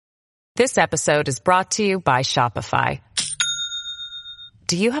This episode is brought to you by Shopify.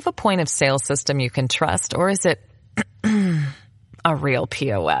 Do you have a point of sale system you can trust, or is it a real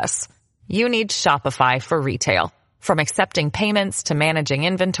POS? You need Shopify for retail. From accepting payments to managing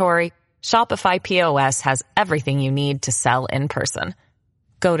inventory, Shopify POS has everything you need to sell in person.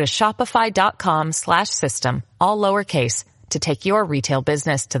 Go to shopify.com/system, all lowercase, to take your retail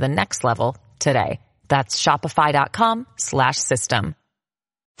business to the next level today. That's shopify.com/system.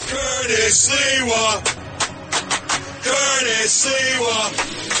 Curtis Lewa. Curtis Lewa.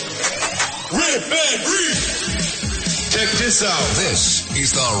 Rip and read. Check this out. This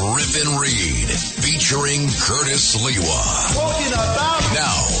is the Rip and Read featuring Curtis Lewa.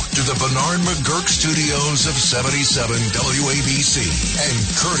 Now to the Bernard McGurk studios of 77 WABC and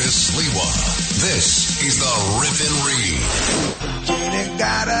Curtis Lewa. This is the Rip and Read. Jenny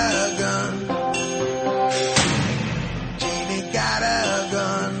got a gun. Jenny got a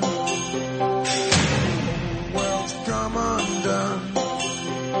gun. World's come undone.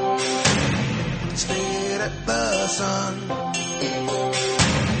 Stayed at the sun.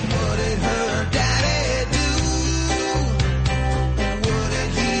 What did her daddy do? What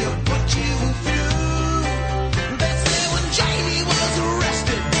did he put you through? They say when Jamie was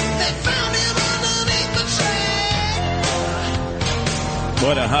arrested, they found him underneath the train.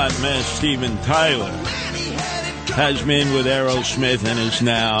 What a hot mess Steven Tyler has been with Aerosmith and is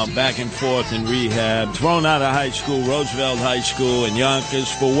now back and forth in rehab. Thrown out of high school, Roosevelt High School in Yonkers.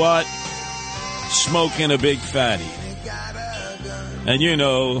 For what? Smoking a big fatty. And you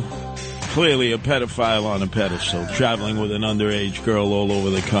know, clearly a pedophile on a pedestal, traveling with an underage girl all over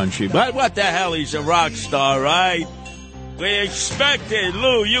the country. But what the hell, he's a rock star, right? We expected,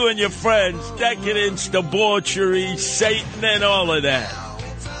 Lou, you and your friends, decadence, debauchery, Satan, and all of that.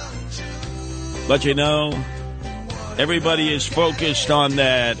 But you know, everybody is focused on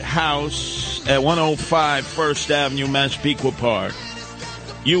that house at 105 First Avenue, Massapequa Park.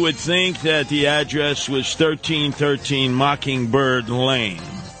 You would think that the address was 1313 Mockingbird Lane,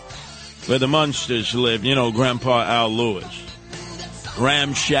 where the Munsters lived, you know, Grandpa Al Lewis.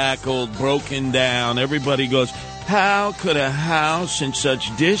 Ramshackled, broken down. Everybody goes, how could a house in such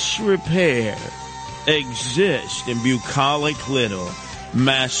disrepair exist in bucolic little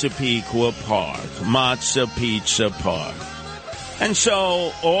Massapequa Park, Matza Pizza Park? And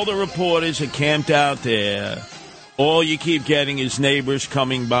so all the reporters are camped out there. All you keep getting is neighbors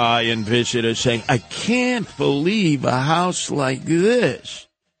coming by and visitors saying, I can't believe a house like this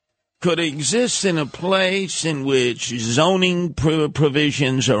could exist in a place in which zoning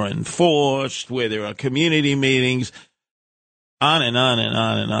provisions are enforced, where there are community meetings, on and on and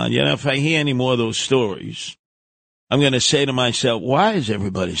on and on. You know, if I hear any more of those stories, I'm going to say to myself, why is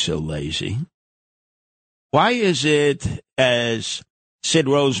everybody so lazy? Why is it, as Sid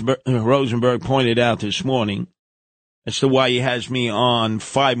Rosenberg pointed out this morning, as to why he has me on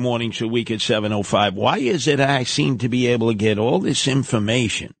 5 mornings a week at 7:05, why is it I seem to be able to get all this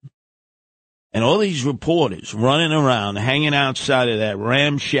information and all these reporters running around, hanging outside of that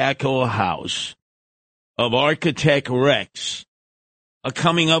ramshackle house of architect Rex, are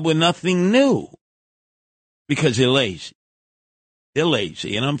coming up with nothing new? Because they're lazy. They're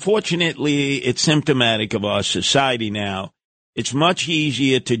lazy. And unfortunately, it's symptomatic of our society now. It's much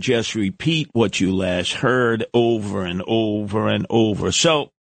easier to just repeat what you last heard over and over and over.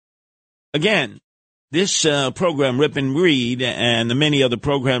 So, again, this program, Rip and Read, and the many other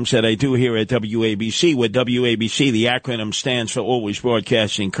programs that I do here at WABC, where WABC, the acronym stands for Always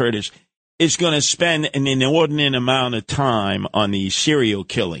Broadcasting Curtis, is going to spend an inordinate amount of time on these serial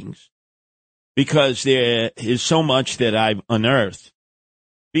killings, because there is so much that I've unearthed.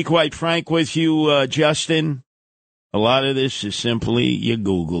 Be quite frank with you, Justin, a lot of this is simply you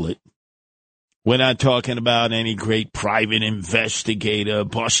Google it. We're not talking about any great private investigator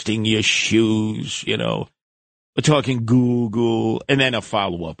busting your shoes, you know. We're talking Google, and then a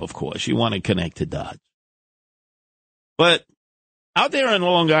follow-up, of course. You want to connect the dots. But out there in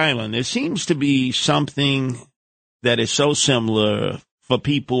Long Island, there seems to be something that is so similar for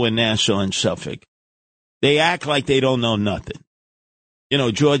people in Nassau and Suffolk. They act like they don't know nothing. You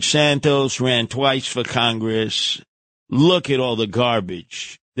know, George Santos ran twice for Congress. Look at all the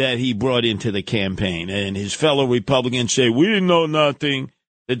garbage that he brought into the campaign. And his fellow Republicans say, we didn't know nothing.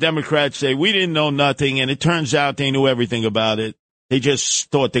 The Democrats say, we didn't know nothing. And it turns out they knew everything about it. They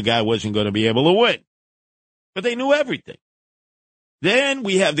just thought the guy wasn't going to be able to win. But they knew everything. Then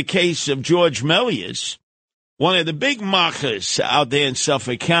we have the case of George Melius, one of the big mockers out there in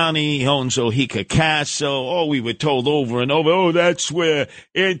Suffolk County. He owns Ohika Castle. Oh, we were told over and over, oh, that's where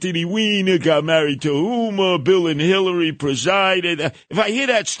Anthony Weiner got married to Uma, Bill and Hillary presided. If I hear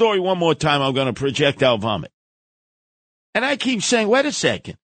that story one more time, I'm going to projectile vomit. And I keep saying, wait a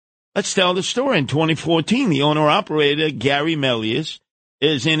second. Let's tell the story. In 2014, the owner-operator, Gary Melius,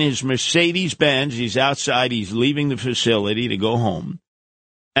 is in his Mercedes-Benz. He's outside. He's leaving the facility to go home.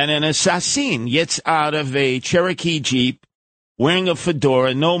 And an assassin gets out of a Cherokee Jeep wearing a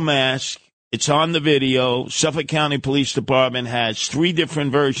fedora, no mask. It's on the video. Suffolk County Police Department has 3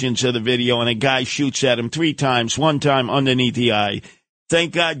 different versions of the video, and a guy shoots at him 3 times, one time underneath the eye.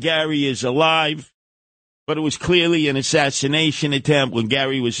 Thank God Gary is alive, but it was clearly an assassination attempt. When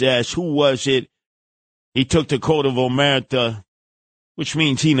Gary was asked who was it, he took the code of omerta, which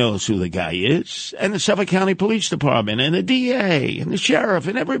means he knows who the guy is, and the Suffolk County Police Department and the DA and the sheriff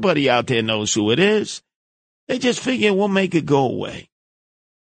and everybody out there knows who it is. They just figure we'll make it go away.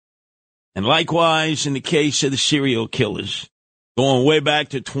 And likewise, in the case of the serial killers, going way back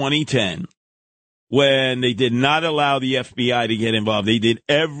to 2010, when they did not allow the FBI to get involved, they did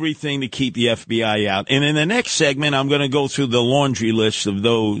everything to keep the FBI out. And in the next segment, I'm going to go through the laundry list of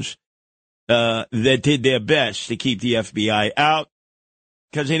those that did their best to keep the FBI out,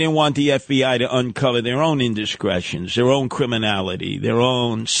 because they didn't want the FBI to uncover their own indiscretions, their own criminality, their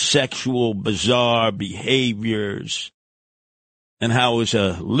own sexual, bizarre behaviors, and how it was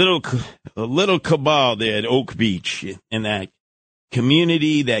a little cabal there at Oak Beach in that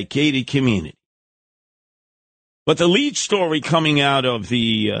community, that gated community. But the lead story coming out of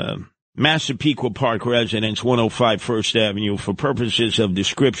the Massapequa Park residence, 105 First Avenue, for purposes of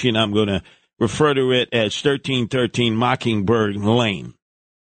description, I'm going to refer to it as 1313 Mockingbird Lane,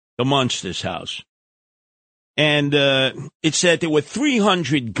 the Munsters house. And it said there were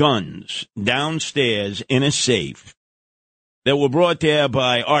 300 guns downstairs in a safe that were brought there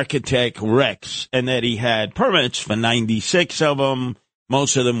by architect Rex, and that he had permits for 96 of them.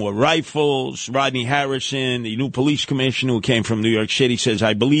 Most of them were rifles. Rodney Harrison, the new police commissioner who came from New York City, says,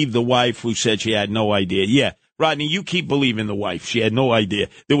 I believe the wife who said she had no idea. Yeah, Rodney, you keep believing the wife. She had no idea.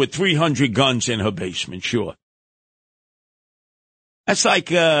 There were 300 guns in her basement, sure. That's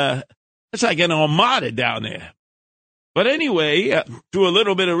like an armada down there. But anyway, through a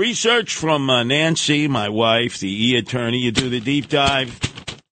little bit of research from Nancy, my wife, the E-attorney, you do the deep dive.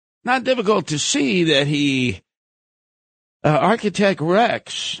 Not difficult to see that Architect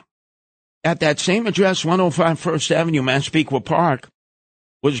Rex, at that same address, 105 First Avenue, Massapequa Park,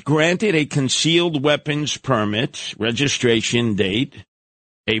 was granted a concealed weapons permit, registration date,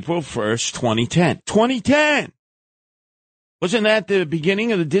 April 1st, 2010. 2010! Wasn't that the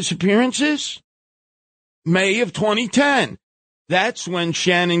beginning of the disappearances? May of 2010. That's when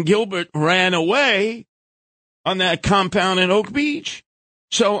Shannon Gilbert ran away on that compound in Oak Beach.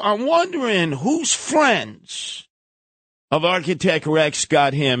 So I'm wondering whose friends of Architect Rex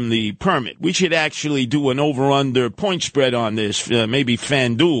got him the permit. We should actually do an over-under point spread on this. Maybe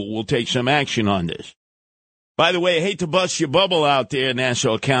FanDuel will take some action on this. By the way, I hate to bust your bubble out there in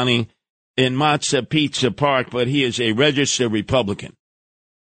Nassau County in Matza Pizza Park, but he is a registered Republican.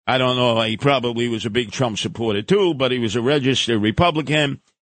 I don't know, he probably was a big Trump supporter too, but he was a registered Republican.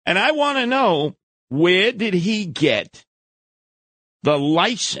 And I want to know, where did he get the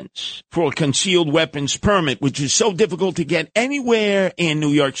license for a concealed weapons permit, which is so difficult to get anywhere in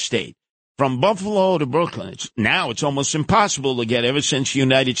New York State, from Buffalo to Brooklyn? Now it's almost impossible to get, ever since the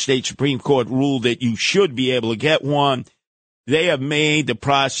United States Supreme Court ruled that you should be able to get one. They have made the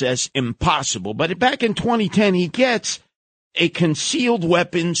process impossible. But back in 2010, he gets a concealed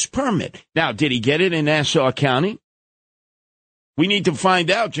weapons permit. Now, did he get it in Nassau County? We need to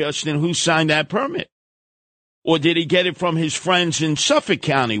find out, Justin, who signed that permit. Or did he get it from his friends in Suffolk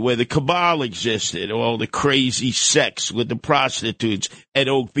County, where the cabal existed, all the crazy sex with the prostitutes at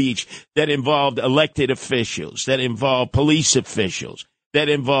Oak Beach that involved elected officials, that involved police officials, that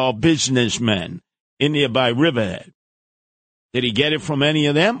involved businessmen in nearby Riverhead? Did he get it from any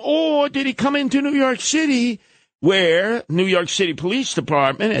of them? Or did he come into New York City, where New York City Police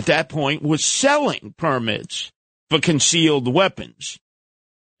Department at that point was selling permits for concealed weapons?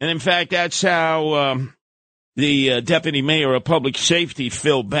 And in fact, that's how the deputy mayor of public safety,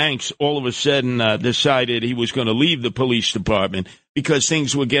 Phil Banks, all of a sudden decided he was going to leave the police department because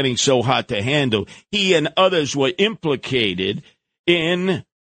things were getting so hot to handle. He and others were implicated in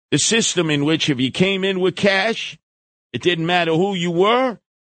the system in which if you came in with cash, it didn't matter who you were,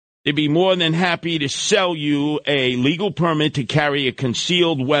 they'd be more than happy to sell you a legal permit to carry a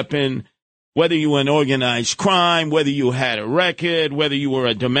concealed weapon, whether you were an organized crime, whether you had a record, whether you were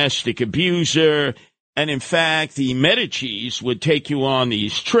a domestic abuser. And in fact, the Medicis would take you on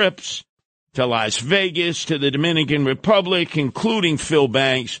these trips to Las Vegas, to the Dominican Republic, including Phil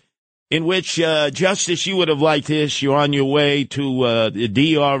Banks, in which, Justice, you would have liked this. You're on your way to the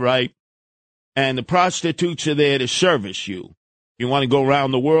DR, right? And the prostitutes are there to service you. You want to go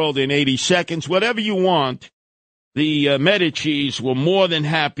around the world in 80 seconds, whatever you want. The Medicis were more than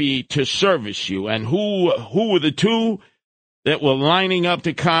happy to service you. And who were the two that were lining up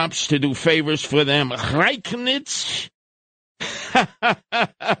the cops to do favors for them? Reichnitz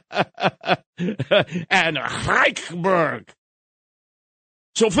and Reichberg.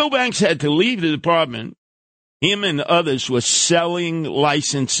 So Phil Banks had to leave the department. Him and others were selling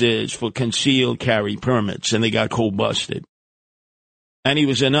licenses for concealed carry permits, and they got cold busted. And he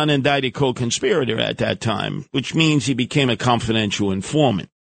was an unindicted co-conspirator at that time, which means he became a confidential informant.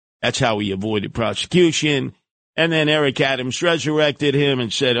 That's how he avoided prosecution. And then Eric Adams resurrected him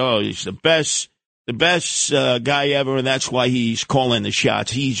and said, oh, he's the best guy ever, and that's why he's calling the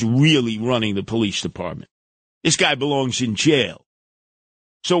shots. He's really running the police department. This guy belongs in jail.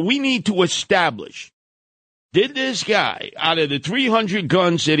 So we need to establish, did this guy, out of the 300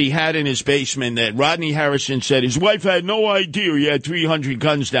 guns that he had in his basement that Rodney Harrison said his wife had no idea he had 300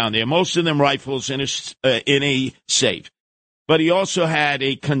 guns down there, most of them rifles in a safe. But he also had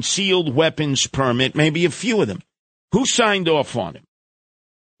a concealed weapons permit, maybe a few of them. Who signed off on him?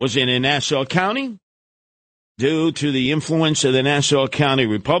 Was it in Nassau County? Due to the influence of the Nassau County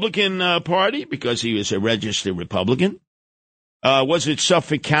Republican Party, because he was a registered Republican? Was it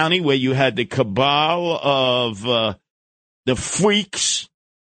Suffolk County, where you had the cabal of the freaks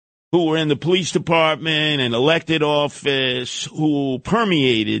who were in the police department and elected office, who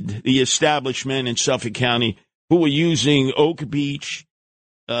permeated the establishment in Suffolk County, who were using Oak Beach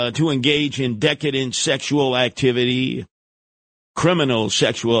to engage in decadent sexual activity, criminal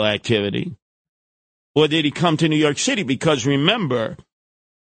sexual activity? Or did he come to New York City? Because remember,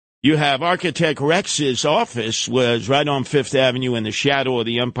 you have Architect Rex's office was right on Fifth Avenue in the shadow of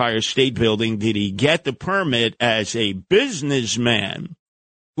the Empire State Building. Did he get the permit as a businessman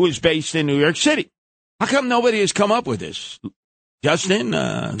who is based in New York City? How come nobody has come up with this? Justin?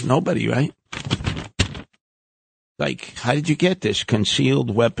 Nobody, right? Like, how did you get this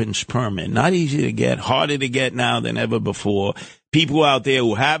concealed weapons permit? Not easy to get, harder to get now than ever before. People out there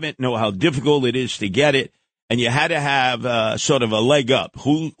who haven't know how difficult it is to get it. And you had to have sort of a leg up.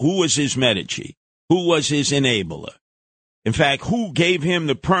 Who was his Medici? Who was his enabler? In fact, who gave him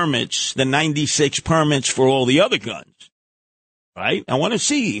the permits, the 96 permits for all the other guns? Right? I want to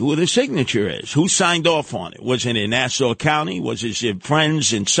see who the signature is. Who signed off on it? Was it in Nassau County? Was it his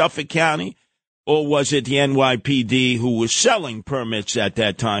friends in Suffolk County? Or was it the NYPD who was selling permits at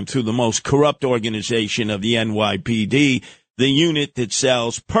that time through the most corrupt organization of the NYPD, the unit that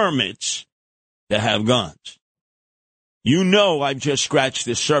sells permits to have guns? You know I've just scratched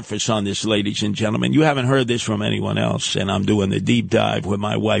the surface on this, ladies and gentlemen. You haven't heard this from anyone else, and I'm doing the deep dive with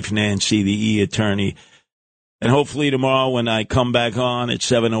my wife, Nancy, the E-attorney. And hopefully tomorrow when I come back on at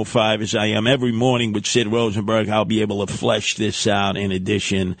 7:05, as I am every morning with Sid Rosenberg, I'll be able to flesh this out in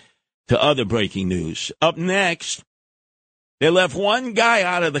addition to other breaking news. Up next, they left one guy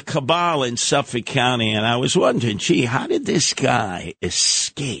out of the cabal in Suffolk County, and I was wondering, gee, how did this guy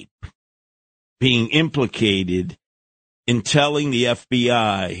escape being implicated in telling the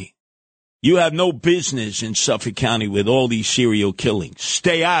FBI, you have no business in Suffolk County with all these serial killings.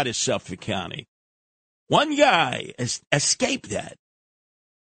 Stay out of Suffolk County. One guy escaped that.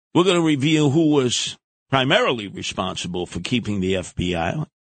 We're going to reveal who was primarily responsible for keeping the FBI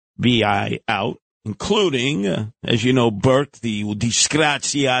out, including, as you know, Burke, the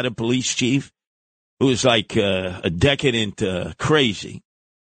disgraziata police chief, who was like a decadent crazy.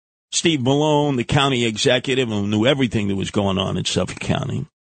 Steve Malone, the county executive, who knew everything that was going on in Suffolk County.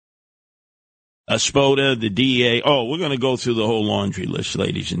 Spoda, the DA. Oh, we're going to go through the whole laundry list,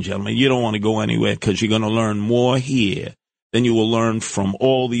 ladies and gentlemen. You don't want to go anywhere because you're going to learn more here than you will learn from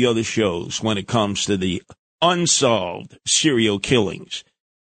all the other shows when it comes to the unsolved serial killings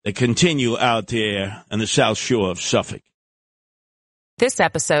that continue out there on the South Shore of Suffolk. This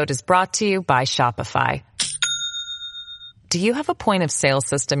episode is brought to you by Shopify. Do you have a point of sale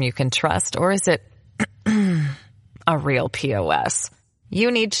system you can trust, or is it a real POS?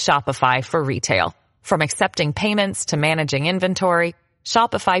 You need Shopify for retail. From accepting payments to managing inventory,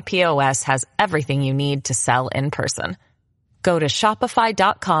 Shopify POS has everything you need to sell in person. Go to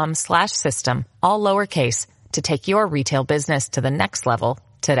shopify.com/system, all lowercase, to take your retail business to the next level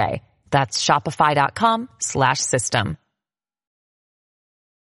today. That's shopify.com/system.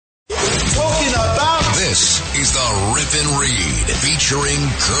 Talking about This is the Rip and Read featuring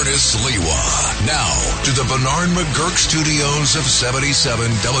Curtis Lewa. Now to the Bernard McGurk studios of 77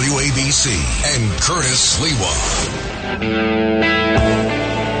 WABC and Curtis Lewa.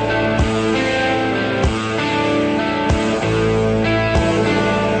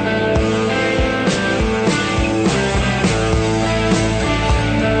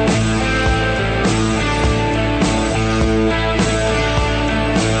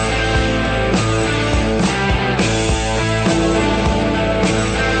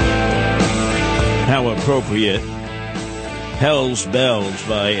 How appropriate. Hell's Bells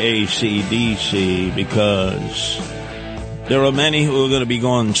by AC/DC, because there are many who are going to be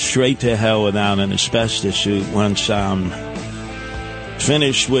going straight to hell without an asbestos suit once I'm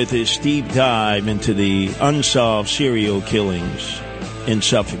finished with this deep dive into the unsolved serial killings in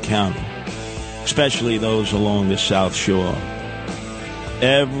Suffolk County, especially those along the South Shore.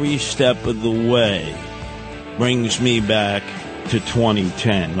 Every step of the way brings me back to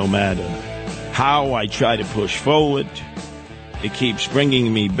 2010, no matter how I try to push forward. It keeps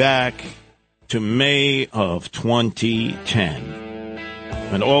bringing me back to May of 2010.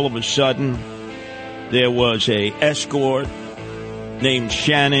 And all of a sudden, there was a escort named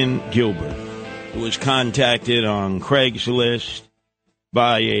Shannon Gilbert who was contacted on Craigslist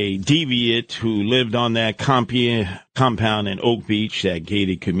by a deviant who lived on that compound in Oak Beach, that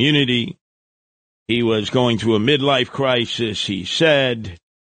gated community. He was going through a midlife crisis, he said,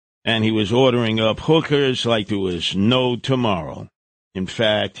 and he was ordering up hookers like there was no tomorrow. In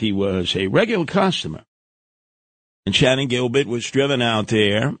fact, he was a regular customer. And Shannon Gilbert was driven out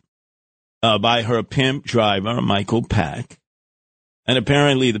there by her pimp driver, Michael Pack. And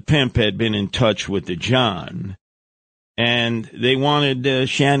apparently the pimp had been in touch with the John. And they wanted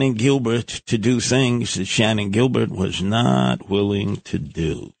Shannon Gilbert to do things that Shannon Gilbert was not willing to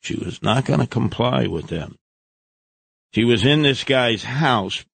do. She was not going to comply with them. She was in this guy's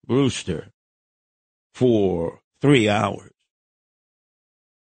house, Brewster, for 3 hours.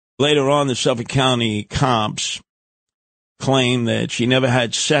 Later on, the Suffolk County cops claimed that she never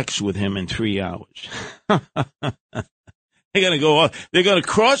had sex with him in 3 hours. They're going to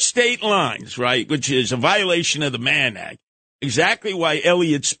cross state lines, right, which is a violation of the Mann Act. Exactly why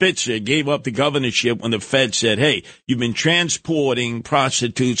Elliot Spitzer gave up the governorship when the Fed said, hey, you've been transporting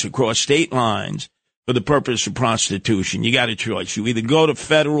prostitutes across state lines for the purpose of prostitution. You got a choice. You either go to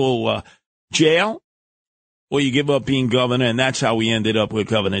federal jail or you give up being governor, and that's how we ended up with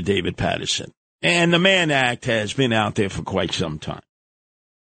Governor David Patterson. And the Mann Act has been out there for quite some time.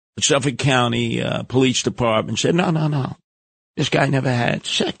 The Suffolk County Police Department said, no. This guy never had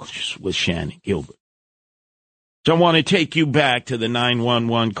sex with Shannon Gilbert. So I want to take you back to the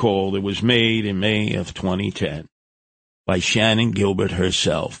 911 call that was made in May of 2010 by Shannon Gilbert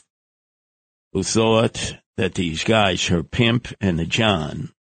herself, who thought that these guys, her pimp and the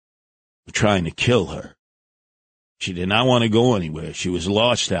John, were trying to kill her. She did not want to go anywhere. She was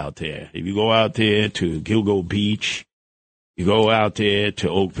lost out there. If you go out there to Gilgo Beach, you go out there to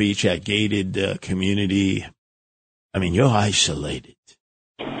Oak Beach, that gated community, I mean, you're isolated.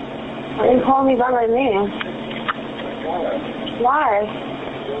 You call me by my name. Why?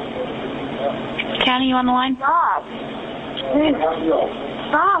 County, you on the line? Stop. Please.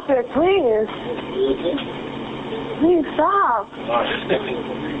 Stop it, please. Please stop.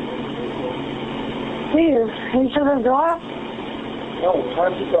 Please, can you shut the door? No,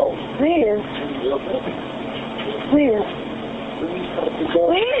 time to go. Please. Please.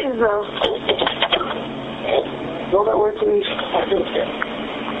 Please. Go that way, please.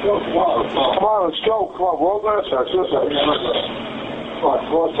 Come on, let's go. Come on, roll that side. Come on,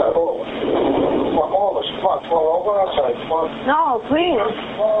 go outside. Come on, all of us. Come on, over outside. Come on. No, please.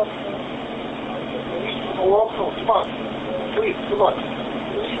 Come on. Please, come on.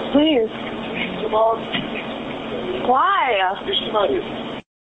 Please. Come on. Why? Just come out here.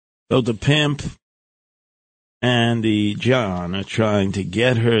 So the pimp and the John are trying to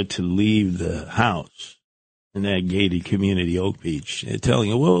get her to leave the house in that gated community, Oak Beach. They're telling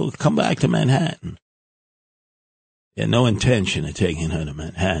her, well, come back to Manhattan. They had no intention of taking her to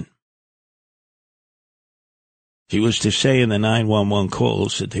Manhattan. She was to say in the 911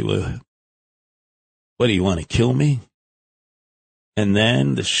 calls that they were, what, do you want to kill me? And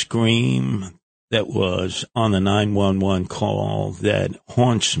then the scream that was on the 911 call that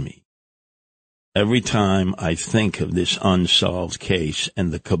haunts me every time I think of this unsolved case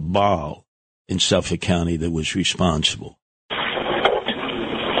and the cabal in Suffolk County that was responsible.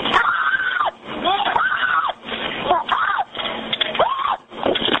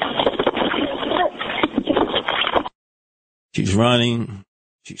 She's running.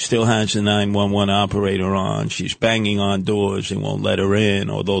 She still has the 911 operator on. She's banging on doors. They won't let her in,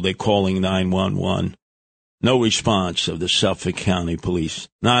 although they're calling 911. No response of the Suffolk County Police,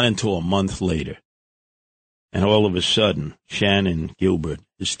 not until a month later. And all of a sudden, Shannon Gilbert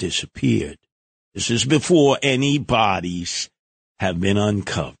has disappeared. This is before any bodies have been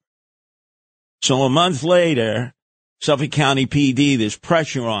uncovered. So a month later, Suffolk County PD, there's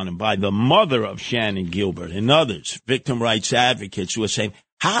pressure on him by the mother of Shannon Gilbert and others, victim rights advocates who are saying,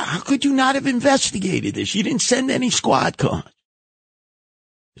 how could you not have investigated this? You didn't send any squad cars.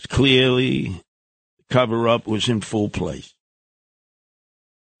 It's clearly the cover-up was in full place.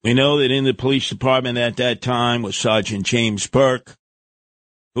 We know that in the police department at that time was Sergeant James Burke,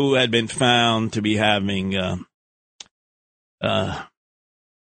 who had been found to be having, well,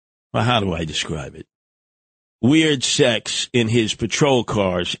 how do I describe it? Weird sex in his patrol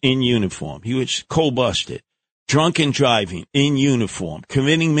cars in uniform. He was cold-busted. Drunken driving in uniform.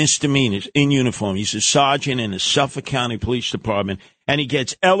 Committing misdemeanors in uniform. He's a sergeant in the Suffolk County Police Department, and he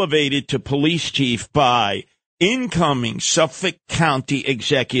gets elevated to police chief by incoming Suffolk County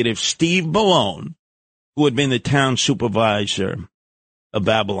Executive Steve Malone, who had been the town supervisor of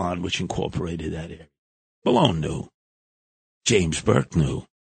Babylon, which incorporated that area. Malone knew. James Burke knew.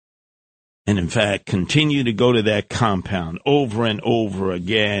 And, in fact, continued to go to that compound over and over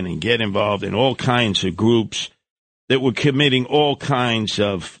again and get involved in all kinds of groups that were committing all kinds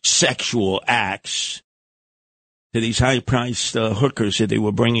of sexual acts to these high-priced hookers that they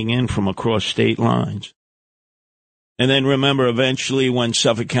were bringing in from across state lines. And then remember, eventually, when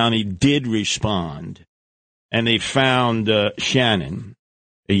Suffolk County did respond, and they found Shannon,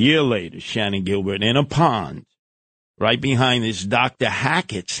 a year later, Shannon Gilbert, in a pond right behind this Dr.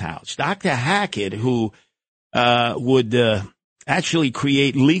 Hackett's house. Dr. Hackett, who would actually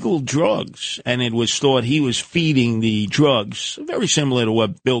create legal drugs, and it was thought he was feeding the drugs, very similar to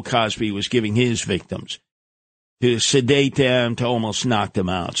what Bill Cosby was giving his victims, to sedate them, to almost knock them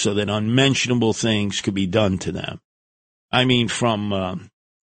out, so that unmentionable things could be done to them. I mean, from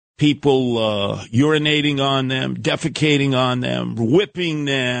people urinating on them, defecating on them, whipping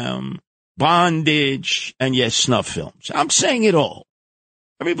them, bondage, and yes, snuff films. I'm saying it all.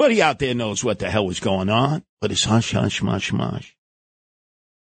 Everybody out there knows what the hell was going on, but it's hush, hush, mush, mush.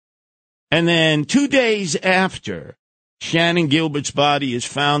 And then 2 days after Shannon Gilbert's body is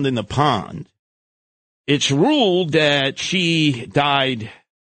found in the pond, it's ruled that she died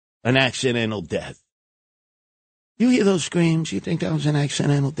an accidental death. You hear those screams? You think that was an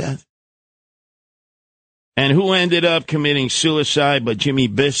accidental death? And who ended up committing suicide but Jimmy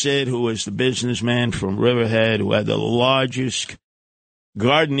Bissett, who was the businessman from Riverhead, who had the largest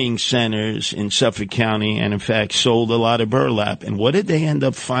gardening centers in Suffolk County and, in fact, sold a lot of burlap. And what did they end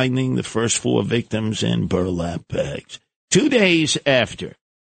up finding? The first 4 victims in burlap bags. 2 days after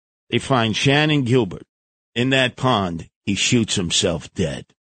they find Shannon Gilbert in that pond, he shoots himself dead.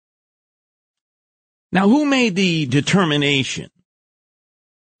 Now, who made the determination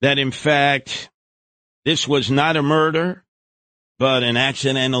that, in fact, this was not a murder, but an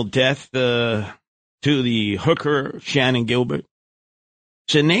accidental death to the hooker, Shannon Gilbert?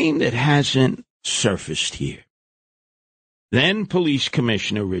 It's a name that hasn't surfaced here. Then Police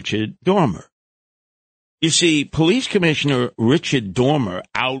Commissioner Richard Dormer. You see, Police Commissioner Richard Dormer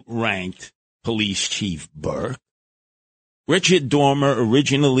outranked Police Chief Burke. Richard Dormer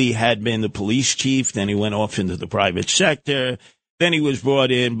originally had been the police chief, then he went off into the private sector. Then he was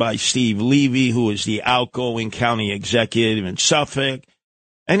brought in by Steve Levy, who was the outgoing county executive in Suffolk.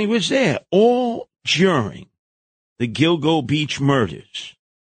 And he was there all during the Gilgo Beach murders.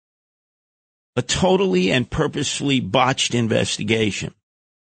 A totally and purposefully botched investigation.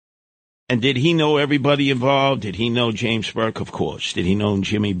 And did he know everybody involved? Did he know James Burke? Of course. Did he know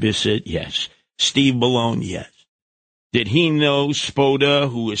Jimmy Bissett? Yes. Steve Malone? Yes. Did he know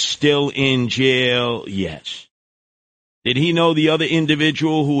Spoda, who is still in jail? Yes. Did he know the other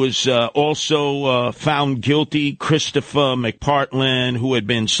individual who was also found guilty, Christopher McPartland, who had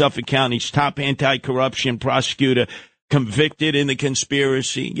been Suffolk County's top anti-corruption prosecutor, convicted in the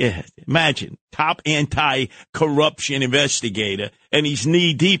conspiracy? Yeah, imagine, top anti-corruption investigator, and he's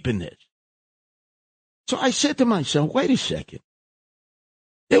knee-deep in this. So I said to myself, wait a second.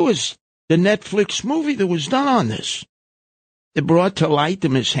 There was the Netflix movie that was done on this. It brought to light the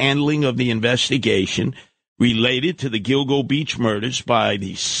mishandling of the investigation related to the Gilgo Beach murders by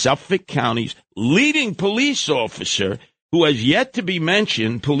the Suffolk County's leading police officer, who has yet to be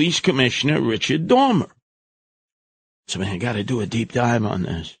mentioned, Police Commissioner Richard Dormer. So, man, I got to do a deep dive on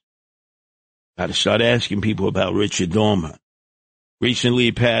this. Got to start asking people about Richard Dormer.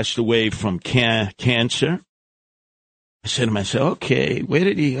 Recently passed away from cancer. I said to myself, okay, where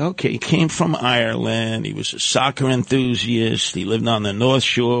did he? Okay, he came from Ireland. He was a soccer enthusiast. He lived on the North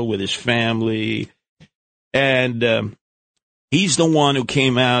Shore with his family. And he's the one who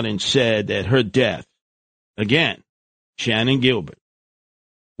came out and said that her death, again, Shannon Gilbert,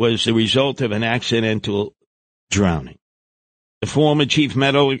 was the result of an accidental drowning. The former chief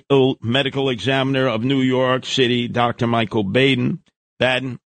medical examiner of New York City, Dr. Michael Baden,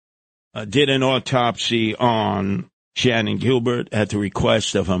 did an autopsy on Shannon Gilbert at the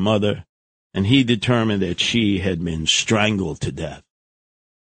request of her mother, and he determined that she had been strangled to death.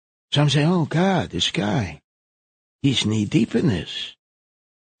 So I'm saying, oh, God, this guy, he's knee-deep in this.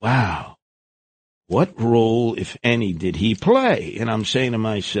 Wow. What role, if any, did he play? And I'm saying to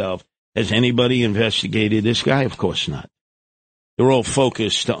myself, has anybody investigated this guy? Of course not. They're all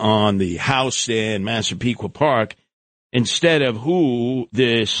focused on the house there in Massapequa Park instead of who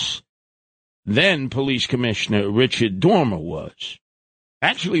this then police commissioner Richard Dormer was.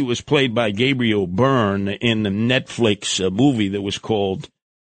 Actually was played by Gabriel Byrne in the Netflix movie that was called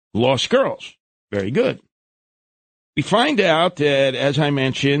Lost Girls. Very good. We find out that, as I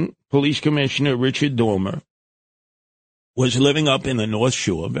mentioned, Police Commissioner Richard Dormer was living up in the North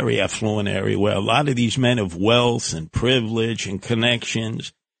Shore, a very affluent area where a lot of these men of wealth and privilege and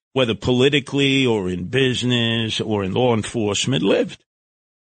connections, whether politically or in business or in law enforcement, lived.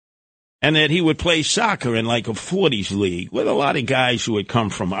 And that he would play soccer in like a 40s league with a lot of guys who had come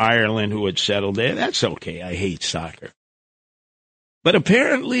from Ireland who had settled there. That's okay. I hate soccer. But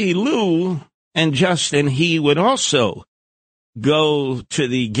apparently Lou and Justin, he would also go to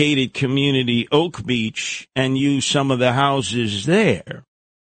the gated community Oak Beach and use some of the houses there.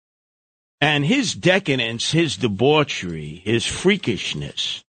 And his decadence, his debauchery, his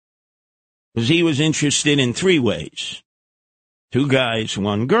freakishness, because he was interested in three ways. 2 guys,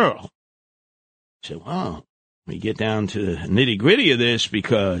 1 girl. I said, wow, let me get down to the nitty-gritty of this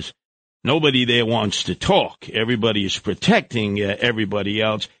because nobody there wants to talk. Everybody is protecting everybody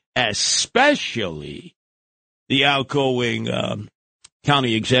else, especially the outgoing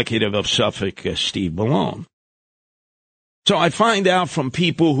county executive of Suffolk, Steve Malone. So I find out from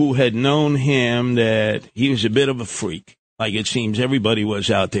people who had known him that he was a bit of a freak, like it seems everybody was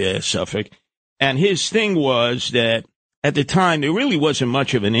out there at Suffolk. And his thing was that at the time, there really wasn't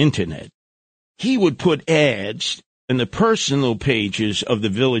much of an internet. He would put ads in the personal pages of the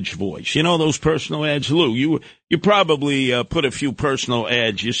Village Voice. You know those personal ads, Lou? You probably put a few personal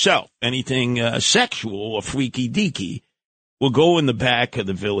ads yourself. Anything sexual or freaky-deaky will go in the back of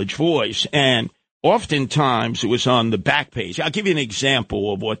the Village Voice. And oftentimes it was on the back page. I'll give you an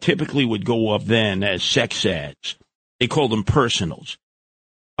example of what typically would go up then as sex ads. They called them personals.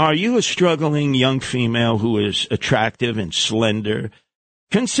 Are you a struggling young female who is attractive and slender?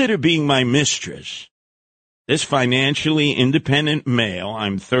 Consider being my mistress. This financially independent male,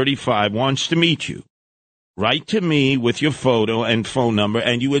 I'm 35, wants to meet you. Write to me with your photo and phone number,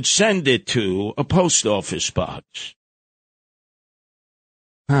 and you would send it to a post office box.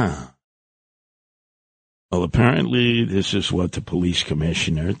 Well, apparently this is what the police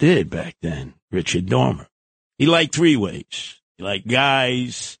commissioner did back then, Richard Dormer. He liked 3 ways. He liked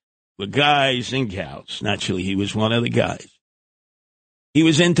guys with guys and gals. Naturally, he was one of the guys. He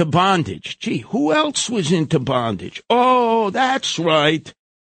was into bondage. Gee, who else was into bondage? Oh, that's right.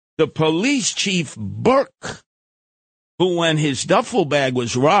 The police chief Burke, who when his duffel bag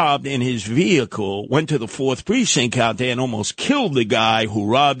was robbed in his vehicle, went to the 4th precinct out there and almost killed the guy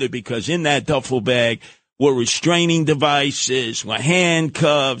who robbed it because in that duffel bag were restraining devices, were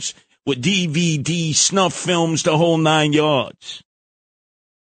handcuffs, with DVD, snuff films, the whole 9 yards.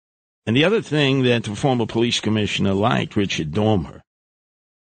 And the other thing that the former police commissioner liked, Richard Dormer,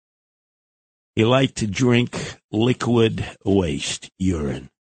 he liked to drink liquid waste, urine,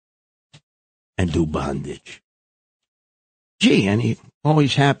 and do bondage. Gee, and he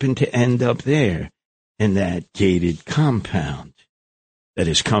always happened to end up there in that gated compound that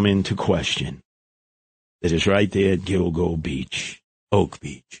has come into question, that is right there at Gilgo Beach, Oak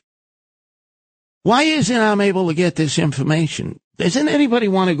Beach. Why isn't I'm able to get this information? Doesn't anybody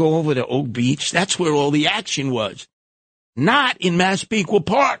want to go over to Oak Beach? That's where all the action was. Not in Massapequa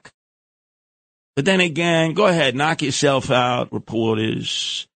Park. But then again, go ahead, knock yourself out,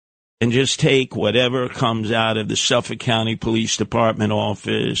 reporters, and just take whatever comes out of the Suffolk County Police Department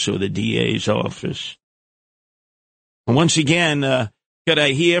office or the DA's office. And once again, could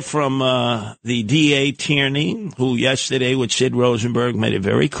I hear from the DA Tierney, who yesterday with Sid Rosenberg made it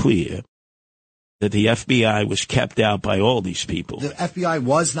very clear that the FBI was kept out by all these people. The FBI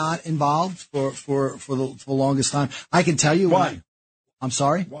was not involved for the longest time. I can tell you why. I'm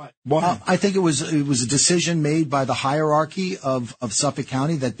sorry? Why? I think it was a decision made by the hierarchy of Suffolk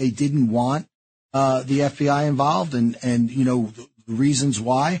County that they didn't want the FBI involved, and the reasons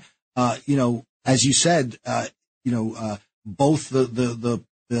why. As you said, both the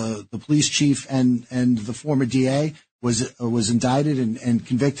police chief and the former DA was indicted and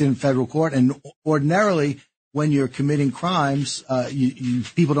convicted in federal court. And ordinarily, when you're committing crimes,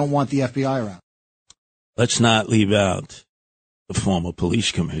 people don't want the FBI around. Let's not leave out the former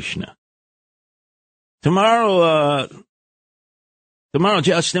police commissioner. Tomorrow,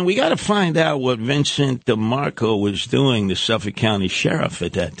 Justin, we got to find out what Vincent DeMarco was doing, the Suffolk County sheriff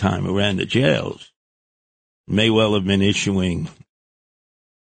at that time who ran the jails. May well have been issuing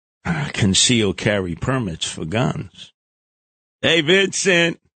concealed carry permits for guns. Hey,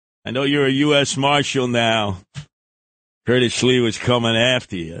 Vincent, I know you're a U.S. Marshal now. Curtis Lee was coming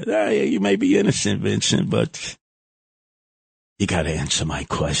after you. You may be innocent, Vincent, but you got to answer my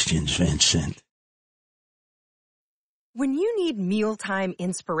questions, Vincent. When you need mealtime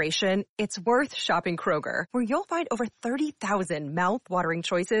inspiration, it's worth shopping Kroger, where you'll find over 30,000 mouth-watering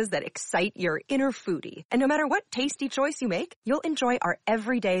choices that excite your inner foodie. And no matter what tasty choice you make, you'll enjoy our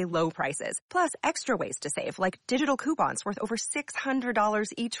everyday low prices, plus extra ways to save, like digital coupons worth over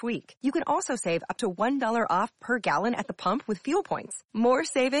 $600 each week. You can also save up to $1 off per gallon at the pump with fuel points. More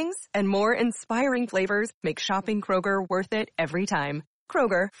savings and more inspiring flavors make shopping Kroger worth it every time.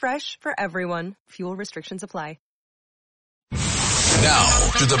 Kroger, fresh for everyone. Fuel restrictions apply. Now,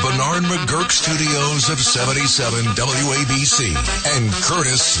 to the Bernard McGurk studios of 77 WABC and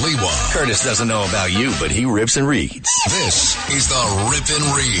Curtis Lewa. Curtis doesn't know about you, but he rips and reads. This is the Rip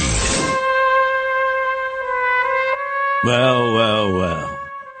and Read. Well.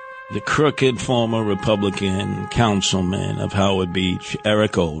 The crooked former Republican councilman of Howard Beach,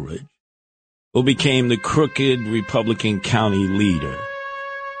 Eric Ulrich, who became the crooked Republican county leader,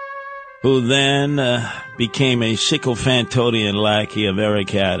 who then became a sycophantodian lackey of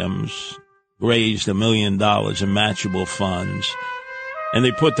Eric Adams, raised $1 million in matchable funds, and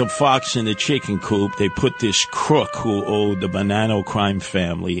they put the fox in the chicken coop. They put this crook who owed the Bonanno crime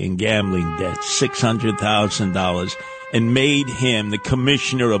family in gambling debt $600,000 and made him the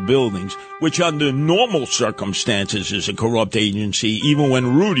commissioner of buildings, which under normal circumstances is a corrupt agency, even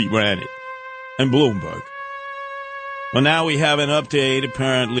when Rudy ran it, and Bloomberg. Well, now we have an update.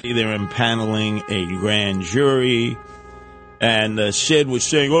 Apparently, they're impaneling a grand jury. And Sid was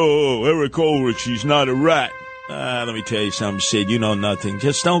saying, Eric Ulrich, he's not a rat. Let me tell you something, Sid. You know nothing.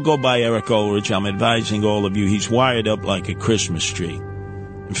 Just don't go by Eric Ulrich. I'm advising all of you. He's wired up like a Christmas tree.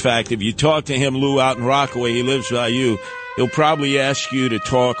 In fact, if you talk to him, Lou, out in Rockaway, he lives by you, he'll probably ask you to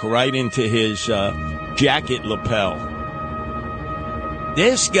talk right into his jacket lapel.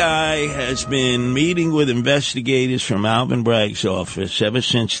 This guy has been meeting with investigators from Alvin Bragg's office ever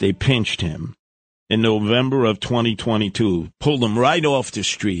since they pinched him in November of 2022. Pulled him right off the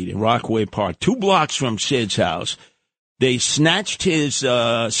street in Rockaway Park, 2 blocks from Sid's house. They snatched his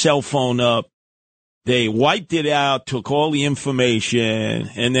cell phone up. They wiped it out, took all the information,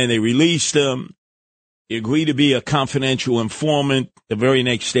 and then they released him. He agreed to be a confidential informant. The very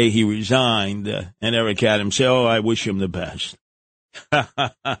next day he resigned, and Eric Adams said, I wish him the best.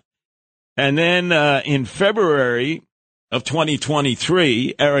 And then in February of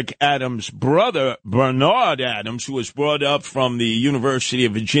 2023, Eric Adams' brother, Bernard Adams, who was brought up from the University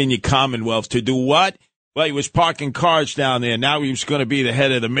of Virginia Commonwealth to do what? Well, he was parking cars down there. Now he was going to be the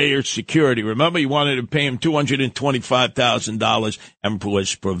head of the mayor's security. Remember, he wanted to pay him $225,000 and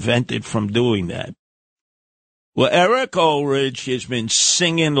was prevented from doing that. Well, Eric Ulrich has been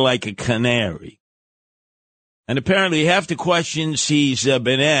singing like a canary. And apparently half the questions he's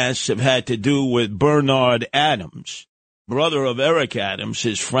been asked have had to do with Bernard Adams, brother of Eric Adams,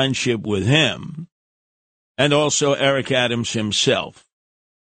 his friendship with him, and also Eric Adams himself.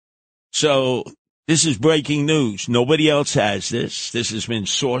 So this is breaking news. Nobody else has this. This has been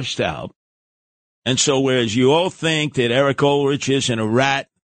sourced out. And so whereas you all think that Eric Ulrich isn't a rat,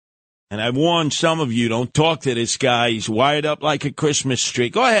 and I've warned some of you, don't talk to this guy. He's wired up like a Christmas tree.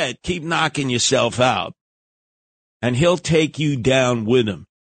 Go ahead. Keep knocking yourself out. And he'll take you down with him.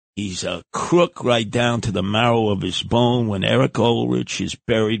 He's a crook right down to the marrow of his bone. When Eric Ulrich is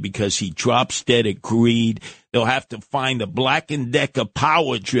buried because he drops dead at greed, they'll have to find a Black & Decker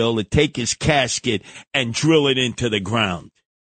power drill to take his casket and drill it into the ground.